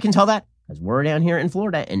 You know how I can tell that? Because we're down here in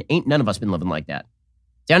Florida, and ain't none of us been living like that.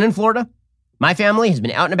 Down in Florida, my family has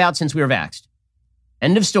been out and about since we were vaxxed.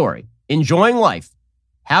 End of story. Enjoying life.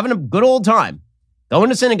 Having a good old time. Going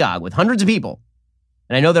to synagogue with hundreds of people.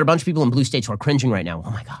 And I know there are a bunch of people in blue states who are cringing right now.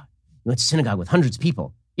 Oh, my God. You went to synagogue with hundreds of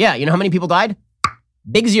people. Yeah, you know how many people died?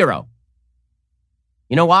 Big zero.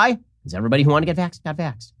 You know why? Because everybody who wanted to get vaxxed got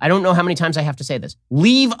vaxxed. I don't know how many times I have to say this.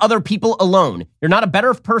 Leave other people alone. You're not a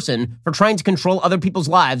better person for trying to control other people's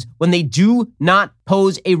lives when they do not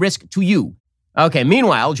pose a risk to you. Okay,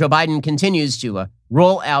 meanwhile, Joe Biden continues to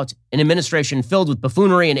roll out an administration filled with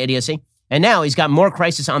buffoonery and idiocy. And now he's got more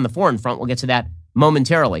crisis on the foreign front. We'll get to that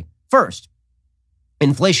momentarily. First,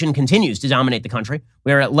 inflation continues to dominate the country.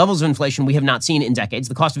 We are at levels of inflation we have not seen in decades.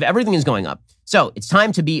 The cost of everything is going up. So it's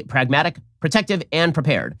time to be pragmatic, protective, and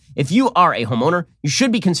prepared. If you are a homeowner, you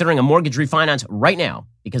should be considering a mortgage refinance right now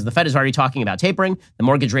because the Fed is already talking about tapering. The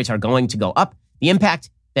mortgage rates are going to go up. The impact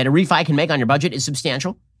that a refi can make on your budget is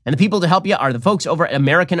substantial. And the people to help you are the folks over at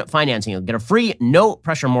American Financing. You'll get a free,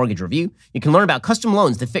 no-pressure mortgage review. You can learn about custom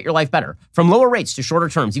loans that fit your life better. From lower rates to shorter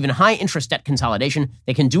terms, even high-interest debt consolidation,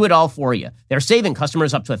 they can do it all for you. They're saving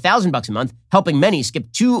customers up to $1,000 a month, helping many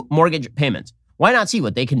skip 2 mortgage payments. Why not see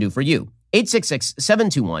what they can do for you?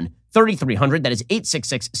 866-721-3300. That is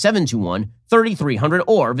 866-721-3300.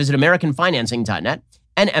 Or visit AmericanFinancing.net.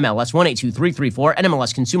 NMLS 182334,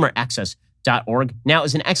 NMLSconsumeraccess.org. Now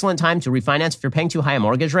is an excellent time to refinance. If you're paying too high a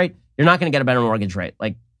mortgage rate, you're not going to get a better mortgage rate.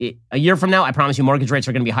 Like a year from now, I promise you mortgage rates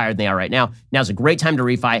are going to be higher than they are right now. Now's a great time to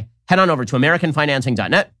refi. Head on over to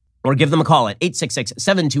AmericanFinancing.net or give them a call at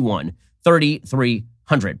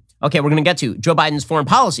 866-721-3300. Okay, we're going to get to Joe Biden's foreign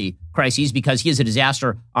policy crises because he is a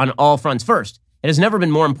disaster on all fronts. First, it has never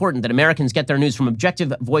been more important that Americans get their news from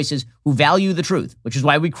objective voices who value the truth, which is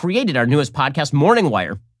why we created our newest podcast, Morning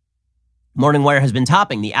Wire. Morning Wire has been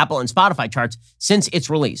topping the Apple and Spotify charts since its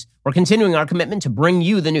release. We're continuing our commitment to bring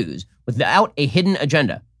you the news without a hidden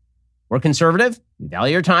agenda. We're conservative. We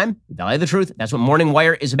value your time. We value the truth. That's what Morning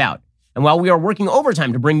Wire is about. And while we are working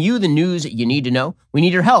overtime to bring you the news you need to know, we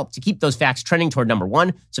need your help to keep those facts trending toward number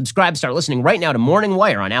one. Subscribe, start listening right now to Morning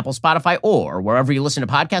Wire on Apple, Spotify, or wherever you listen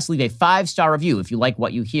to podcasts. Leave a 5-star review if you like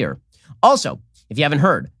what you hear. Also, if you haven't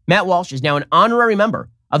heard, Matt Walsh is now an honorary member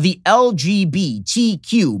of the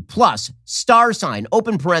LGBTQ plus star sign,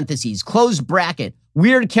 open parentheses, closed bracket,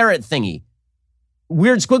 weird caret thingy,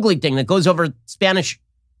 weird squiggly thing that goes over Spanish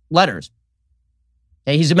letters.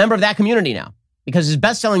 Okay, he's a member of that community now because his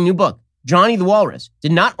best-selling new book, Johnny the Walrus,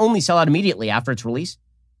 did not only sell out immediately after its release,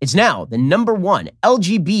 it's now the number one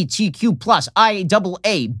LGBTQ plus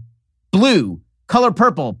IAA blue, color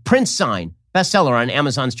purple, print sign bestseller on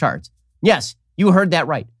Amazon's charts. Yes, you heard that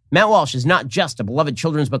right. Matt Walsh is not just a beloved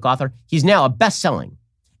children's book author. He's now a best-selling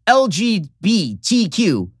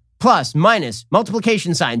LGBTQ plus minus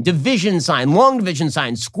multiplication sign, division sign, long division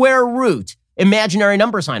sign, square root, imaginary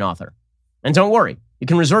number sign author. And don't worry, you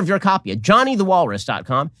can reserve your copy at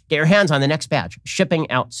johnnythewalrus.com. Get your hands on the next batch, shipping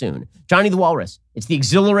out soon. Johnny the Walrus. It's the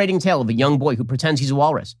exhilarating tale of a young boy who pretends he's a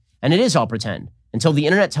walrus. And it is all pretend until the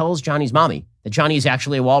internet tells Johnny's mommy that Johnny is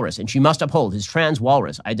actually a walrus and she must uphold his trans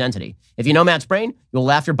walrus identity. If you know Matt's brain, you'll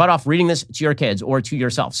laugh your butt off reading this to your kids or to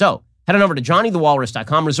yourself. So head on over to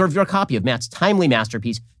johnnythewalrus.com. Reserve your copy of Matt's timely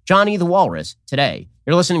masterpiece, Johnny the Walrus, today.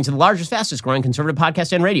 You're listening to the largest, fastest growing conservative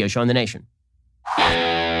podcast and radio show in the nation.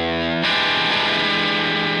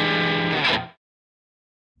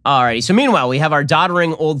 Alrighty, so meanwhile, we have our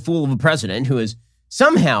doddering old fool of a president who has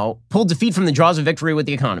somehow pulled defeat from the jaws of victory with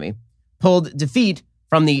the economy, pulled defeat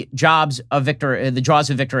from the jaws of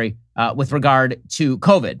victory with regard to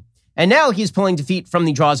COVID. And now he's pulling defeat from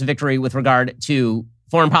the jaws of victory with regard to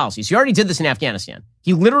foreign policy. So he already did this in Afghanistan.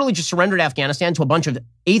 He literally just surrendered Afghanistan to a bunch of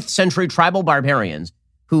 8th century tribal barbarians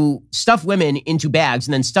who stuff women into bags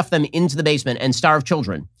and then stuff them into the basement and starve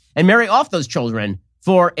children and marry off those children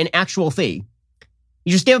for an actual fee. He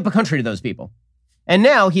just gave up a country to those people. And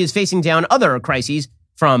now he is facing down other crises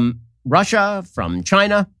from Russia, from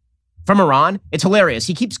China, from Iran. It's hilarious.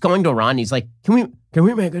 He keeps going to Iran. He's like, can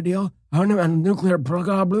we make a deal on a nuclear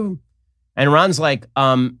program? And Iran's like,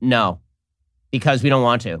 no, because we don't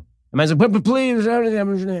want to. And Iran's like, but please,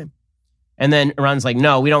 and then Iran's like,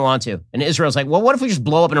 no, we don't want to. And Israel's like, well, what if we just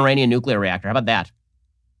blow up an Iranian nuclear reactor? How about that?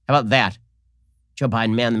 How about that? Joe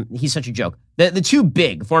Biden, man, he's such a joke. The two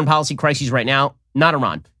big foreign policy crises right now, not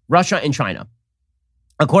Iran, Russia and China.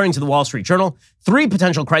 According to the Wall Street Journal, 3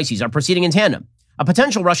 potential crises are proceeding in tandem. A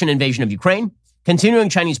potential Russian invasion of Ukraine, continuing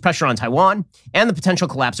Chinese pressure on Taiwan, and the potential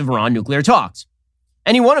collapse of Iran nuclear talks.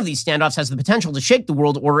 Any one of these standoffs has the potential to shake the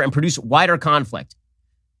world order and produce wider conflict.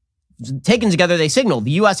 Taken together, they signal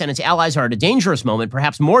the U.S. and its allies are at a dangerous moment,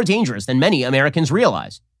 perhaps more dangerous than many Americans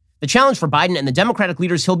realize. The challenge for Biden and the Democratic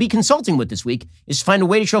leaders he'll be consulting with this week is to find a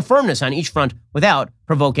way to show firmness on each front without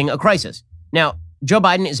provoking a crisis. Now, Joe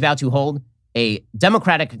Biden is about to hold a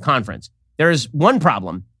Democratic conference. There is one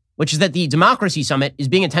problem, which is that the Democracy Summit is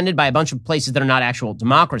being attended by a bunch of places that are not actual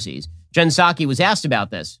democracies. Jen Psaki was asked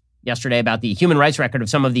about this yesterday, about the human rights record of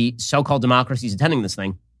some of the so-called democracies attending this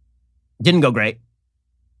thing. Didn't go great.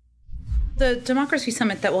 The Democracy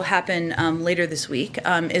Summit that will happen later this week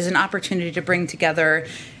is an opportunity to bring together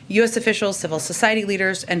U.S. officials, civil society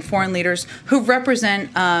leaders, and foreign leaders who represent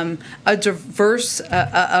a diverse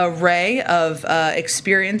array of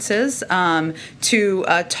experiences to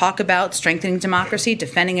talk about strengthening democracy,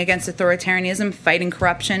 defending against authoritarianism, fighting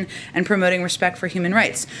corruption, and promoting respect for human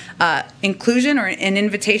rights. Inclusion or an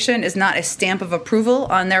invitation is not a stamp of approval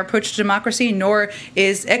on their approach to democracy, nor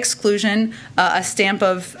is exclusion a stamp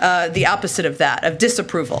of the opposite of that, of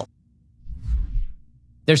disapproval.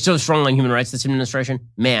 They're so strong on human rights, this administration.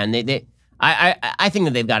 Man, I think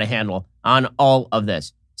that they've got a handle on all of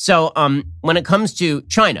this. So when it comes to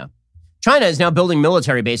China, China is now building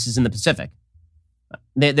military bases in the Pacific.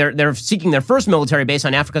 They're seeking their first military base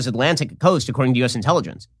on Africa's Atlantic coast, according to U.S.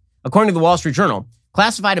 intelligence. According to the Wall Street Journal,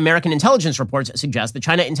 classified American intelligence reports suggest that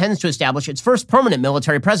China intends to establish its first permanent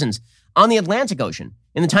military presence on the Atlantic Ocean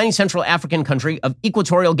in the tiny Central African country of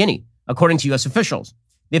Equatorial Guinea, according to U.S. officials.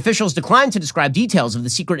 The officials declined to describe details of the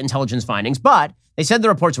secret intelligence findings, but they said the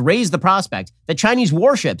reports raised the prospect that Chinese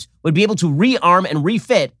warships would be able to rearm and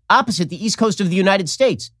refit opposite the east coast of the United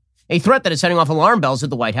States, a threat that is setting off alarm bells at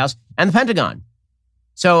the White House and the Pentagon.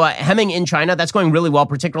 So hemming in China, that's going really well,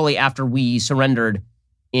 particularly after we surrendered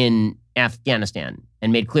in Afghanistan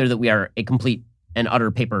and made clear that we are a complete and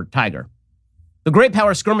utter paper tiger. The great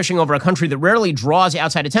power skirmishing over a country that rarely draws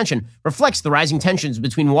outside attention reflects the rising tensions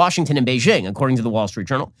between Washington and Beijing, according to the Wall Street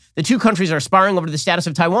Journal. The two countries are sparring over the status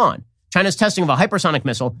of Taiwan, China's testing of a hypersonic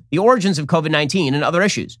missile, the origins of COVID-19, and other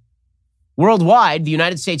issues. Worldwide, the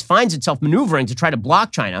United States finds itself maneuvering to try to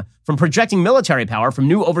block China from projecting military power from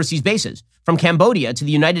new overseas bases, from Cambodia to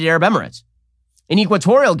the United Arab Emirates. In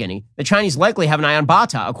Equatorial Guinea, the Chinese likely have an eye on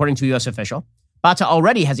Bata, according to a U.S. official. Bata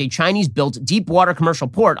already has a Chinese-built deep-water commercial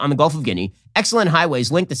port on the Gulf of Guinea. Excellent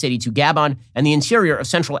highways link the city to Gabon and the interior of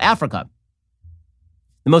Central Africa.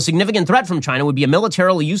 The most significant threat from China would be a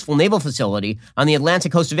militarily useful naval facility on the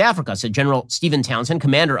Atlantic coast of Africa, said General Stephen Townsend,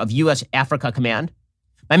 commander of U.S. Africa Command.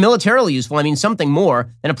 By militarily useful, I mean something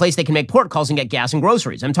more than a place they can make port calls and get gas and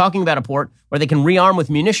groceries. I'm talking about a port where they can rearm with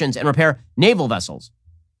munitions and repair naval vessels.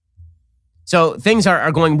 So things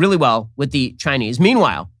are going really well with the Chinese.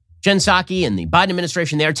 Meanwhile, Jen Psaki and the Biden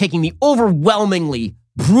administration, they are taking the overwhelmingly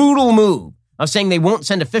brutal move of saying they won't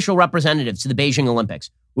send official representatives to the Beijing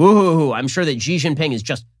Olympics. Ooh, I'm sure that Xi Jinping is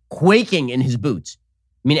just quaking in his boots.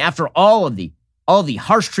 I mean, after all of the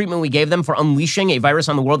harsh treatment we gave them for unleashing a virus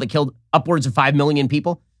on the world that killed upwards of 5 million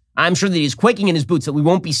people, I'm sure that he's quaking in his boots that we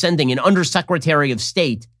won't be sending an undersecretary of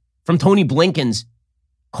state from Tony Blinken's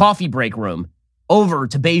coffee break room over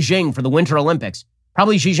to Beijing for the Winter Olympics.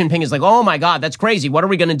 Probably Xi Jinping is like, oh my God, that's crazy. What are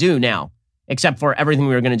we going to do now? Except for everything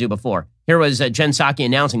we were going to do before. Here was Jen Psaki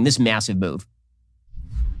announcing this massive move.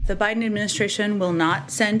 The Biden administration will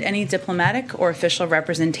not send any diplomatic or official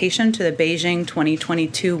representation to the Beijing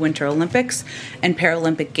 2022 Winter Olympics and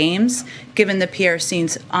Paralympic Games, given the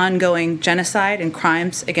PRC's ongoing genocide and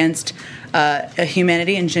crimes against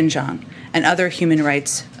humanity in Xinjiang and other human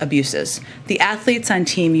rights abuses. The athletes on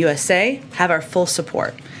Team USA have our full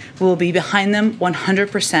support. We will be behind them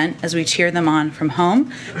 100% as we cheer them on from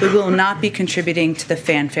home. We will not be contributing to the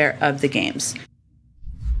fanfare of the games.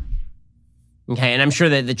 Okay, and I'm sure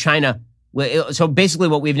that China, so basically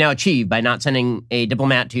what we've now achieved by not sending a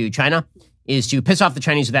diplomat to China is to piss off the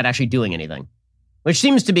Chinese without actually doing anything, which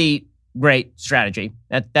seems to be great strategy.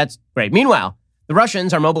 That's great. Meanwhile, the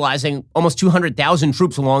Russians are mobilizing almost 200,000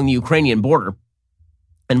 troops along the Ukrainian border,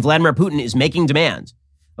 and Vladimir Putin is making demands.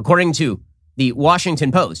 According to the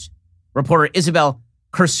Washington Post, reporter Isabel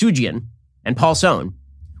Kursugian and Paul Sohn,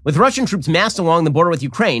 with Russian troops massed along the border with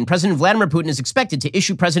Ukraine, President Vladimir Putin is expected to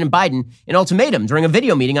issue President Biden an ultimatum during a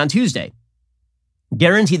video meeting on Tuesday.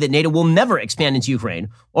 Guarantee that NATO will never expand into Ukraine,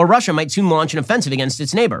 or Russia might soon launch an offensive against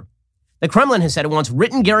its neighbor. The Kremlin has said it wants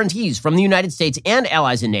written guarantees from the United States and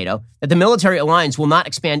allies in NATO that the military alliance will not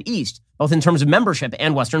expand east, both in terms of membership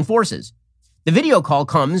and Western forces. The video call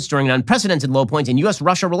comes during an unprecedented low point in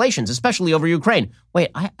U.S.-Russia relations, especially over Ukraine. Wait,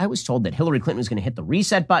 I was told that Hillary Clinton was going to hit the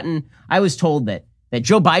reset button. I was told that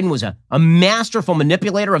Joe Biden was a masterful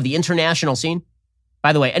manipulator of the international scene.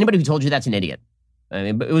 By the way, anybody who told you that's an idiot. I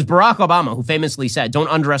mean, it was Barack Obama who famously said, don't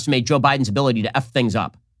underestimate Joe Biden's ability to F things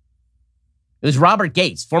up. It was Robert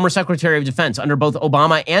Gates, former Secretary of Defense under both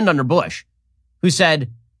Obama and under Bush, who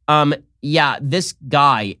said, yeah, this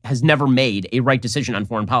guy has never made a right decision on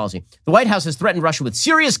foreign policy. The White House has threatened Russia with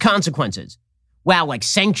serious consequences. Wow, like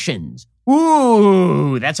sanctions.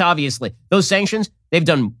 Ooh, that's obviously, those sanctions, they've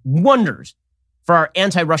done wonders for our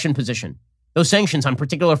anti-Russian position. Those sanctions on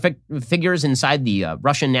particular figures inside the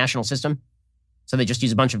Russian national system, so they just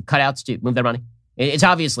use a bunch of cutouts to move their money. It's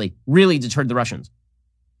obviously really deterred the Russians.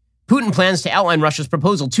 Putin plans to outline Russia's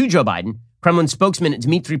proposal to Joe Biden, Kremlin spokesman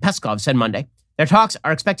Dmitry Peskov said Monday. Their talks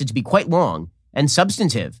are expected to be quite long and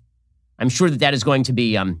substantive. I'm sure that is going to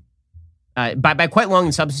be, by quite long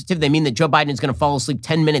and substantive, they mean that Joe Biden is going to fall asleep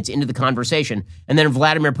 10 minutes into the conversation, and then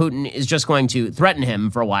Vladimir Putin is just going to threaten him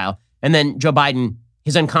for a while, and then Joe Biden,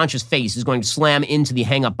 his unconscious face, is going to slam into the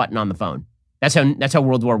hang-up button on the phone. That's how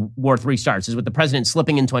World War III starts, is with the president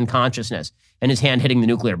slipping into unconsciousness and his hand hitting the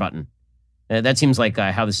nuclear button. That seems like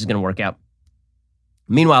how this is going to work out.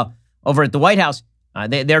 Meanwhile, over at the White House,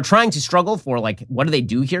 they're trying to struggle for, what do they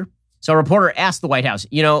do here? So a reporter asked the White House,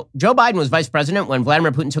 Joe Biden was vice president when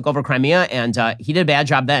Vladimir Putin took over Crimea, and he did a bad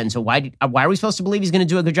job then. So why are we supposed to believe he's going to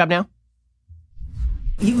do a good job now?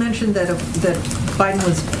 You mentioned that Biden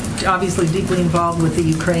was obviously deeply involved with the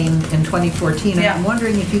Ukraine in 2014. And I'm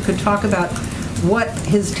wondering if you could talk about what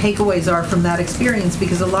his takeaways are from that experience,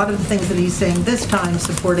 because a lot of the things that he's saying this time,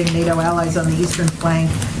 supporting NATO allies on the eastern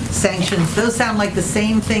flank, sanctions, those sound like the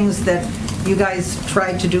same things that you guys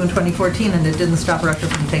tried to do in 2014, and it didn't stop Russia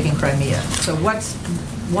from taking Crimea. So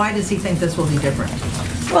why does he think this will be different?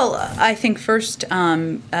 Well, I think first,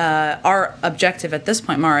 our objective at this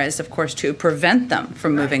point, Mara, is, of course, to prevent them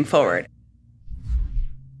from moving forward.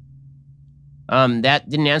 That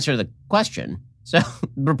didn't answer the question. So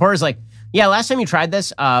the reporter's like, yeah, last time you tried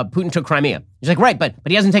this, Putin took Crimea. He's like, right, but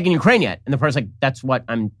he hasn't taken Ukraine yet. And the reporter's like, that's what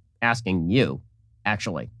I'm asking you,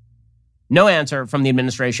 actually. No answer from the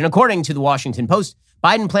administration. According to the Washington Post,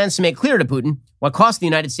 Biden plans to make clear to Putin what cost the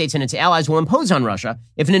United States and its allies will impose on Russia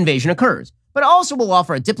if an invasion occurs, but also will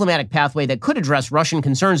offer a diplomatic pathway that could address Russian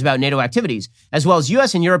concerns about NATO activities, as well as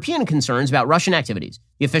U.S. and European concerns about Russian activities,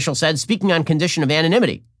 the official said, speaking on condition of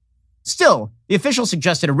anonymity. Still, the official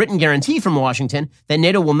suggested a written guarantee from Washington that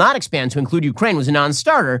NATO will not expand to include Ukraine was a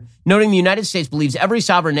non-starter, noting the United States believes every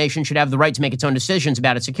sovereign nation should have the right to make its own decisions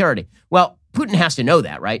about its security. Well, Putin has to know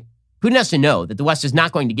that, right? Putin has to know that the West is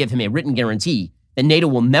not going to give him a written guarantee that NATO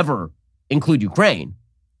will never include Ukraine,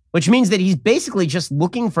 which means that he's basically just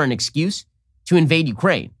looking for an excuse to invade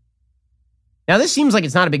Ukraine. Now, this seems like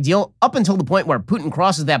it's not a big deal up until the point where Putin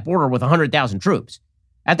crosses that border with 100,000 troops.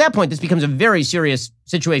 At that point, this becomes a very serious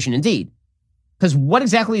situation indeed. Because what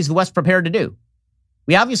exactly is the West prepared to do?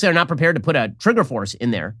 We obviously are not prepared to put a trigger force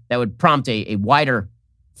in there that would prompt a wider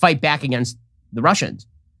fight back against the Russians.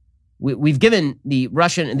 We've given the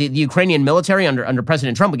Ukrainian military under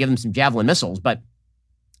President Trump, we give them some Javelin missiles, but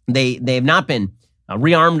they have not been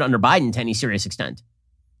rearmed under Biden to any serious extent.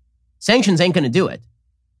 Sanctions ain't going to do it.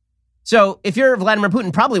 So if you're Vladimir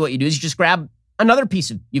Putin, probably what you do is you just grab another piece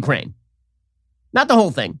of Ukraine. Not the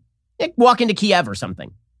whole thing. Walk into Kiev or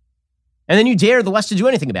something. And then you dare the West to do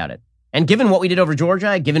anything about it. And given what we did over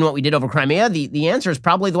Georgia, given what we did over Crimea, the answer is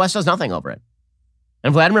probably the West does nothing over it.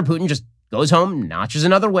 And Vladimir Putin just goes home, notches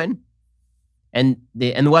another win. And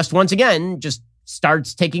the West, once again, just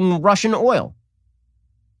starts taking Russian oil.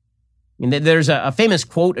 And there's a famous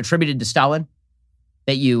quote attributed to Stalin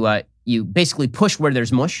that you basically push where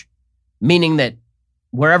there's mush, meaning that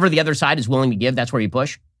wherever the other side is willing to give, that's where you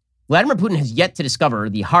push. Vladimir Putin has yet to discover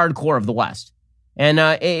the hardcore of the West. And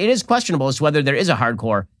it is questionable as to whether there is a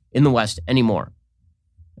hardcore in the West anymore.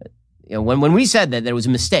 You know, when we said that there was a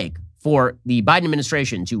mistake for the Biden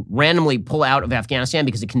administration to randomly pull out of Afghanistan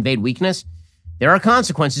because it conveyed weakness, there are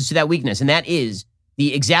consequences to that weakness, and that is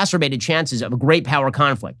the exacerbated chances of a great power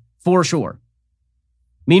conflict, for sure.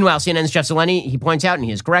 Meanwhile, CNN's Jeff Zeleny, he points out, and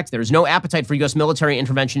he is correct, there is no appetite for U.S. military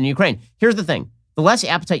intervention in Ukraine. Here's the thing. The less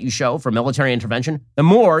appetite you show for military intervention, the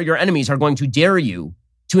more your enemies are going to dare you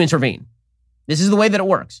to intervene. This is the way that it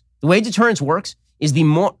works. The way deterrence works is the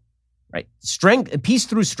more, right? Strength, peace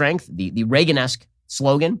through strength, the Reagan-esque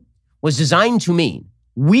slogan, was designed to mean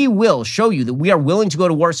we will show you that we are willing to go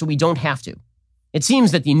to war so we don't have to. It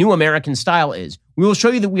seems that the new American style is we will show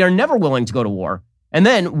you that we are never willing to go to war, and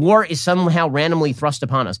then war is somehow randomly thrust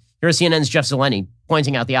upon us. Here's CNN's Jeff Zeleny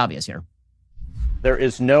pointing out the obvious here. There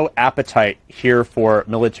is no appetite here for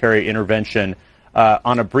military intervention.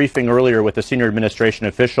 On a briefing earlier with a senior administration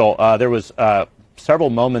official, there was several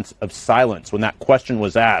moments of silence when that question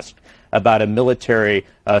was asked about a military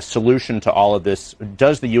solution to all of this.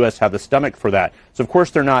 Does the U.S. have the stomach for that? So, of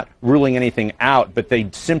course, they're not ruling anything out, but they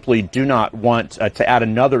simply do not want to add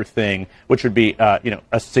another thing, which would be,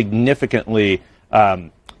 a significantly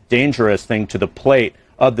dangerous thing to the plate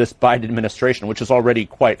of this Biden administration, which is already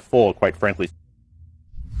quite full, quite frankly.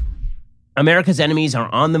 America's enemies are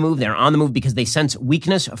on the move. They're on the move because they sense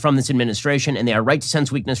weakness from this administration, and they are right to sense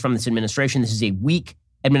weakness from this administration. This is a weak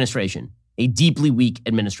administration, a deeply weak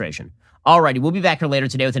administration. All righty, we'll be back here later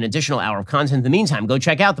today with an additional hour of content. In the meantime, go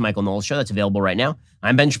check out The Michael Knowles Show. That's available right now.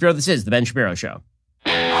 I'm Ben Shapiro. This is The Ben Shapiro Show.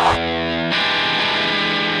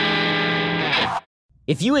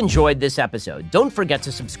 If you enjoyed this episode, don't forget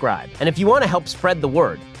to subscribe. And if you want to help spread the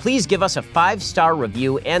word, please give us a 5-star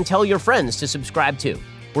review and tell your friends to subscribe too.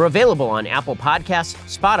 We're available on Apple Podcasts,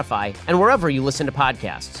 Spotify, and wherever you listen to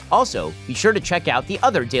podcasts. Also, be sure to check out the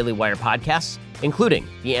other Daily Wire podcasts, including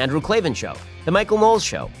The Andrew Klavan Show, The Michael Knowles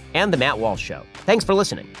Show, and The Matt Walsh Show. Thanks for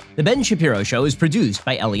listening. The Ben Shapiro Show is produced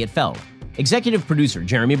by Elliot Feld. Executive producer,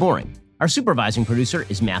 Jeremy Boring. Our supervising producer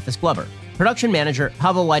is Mathis Glover. Production manager,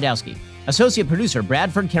 Pavel Wydowski. Associate producer,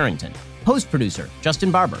 Bradford Carrington. Post-producer,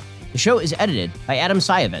 Justin Barber. The show is edited by Adam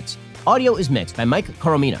Sayevitz. Audio is mixed by Mike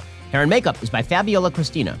Coromina. Hair and makeup is by Fabiola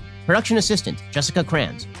Cristina. Production assistant, Jessica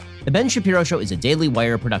Kranz. The Ben Shapiro Show is a Daily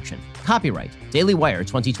Wire production. Copyright, Daily Wire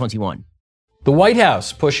 2021. The White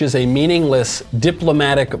House pushes a meaningless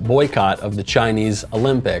diplomatic boycott of the Chinese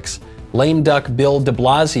Olympics. Lame duck Bill de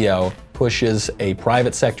Blasio pushes a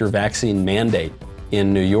private sector vaccine mandate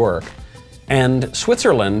in New York. And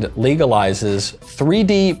Switzerland legalizes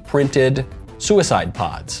 3D printed suicide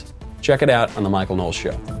pods. Check it out on The Michael Knowles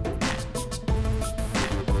Show.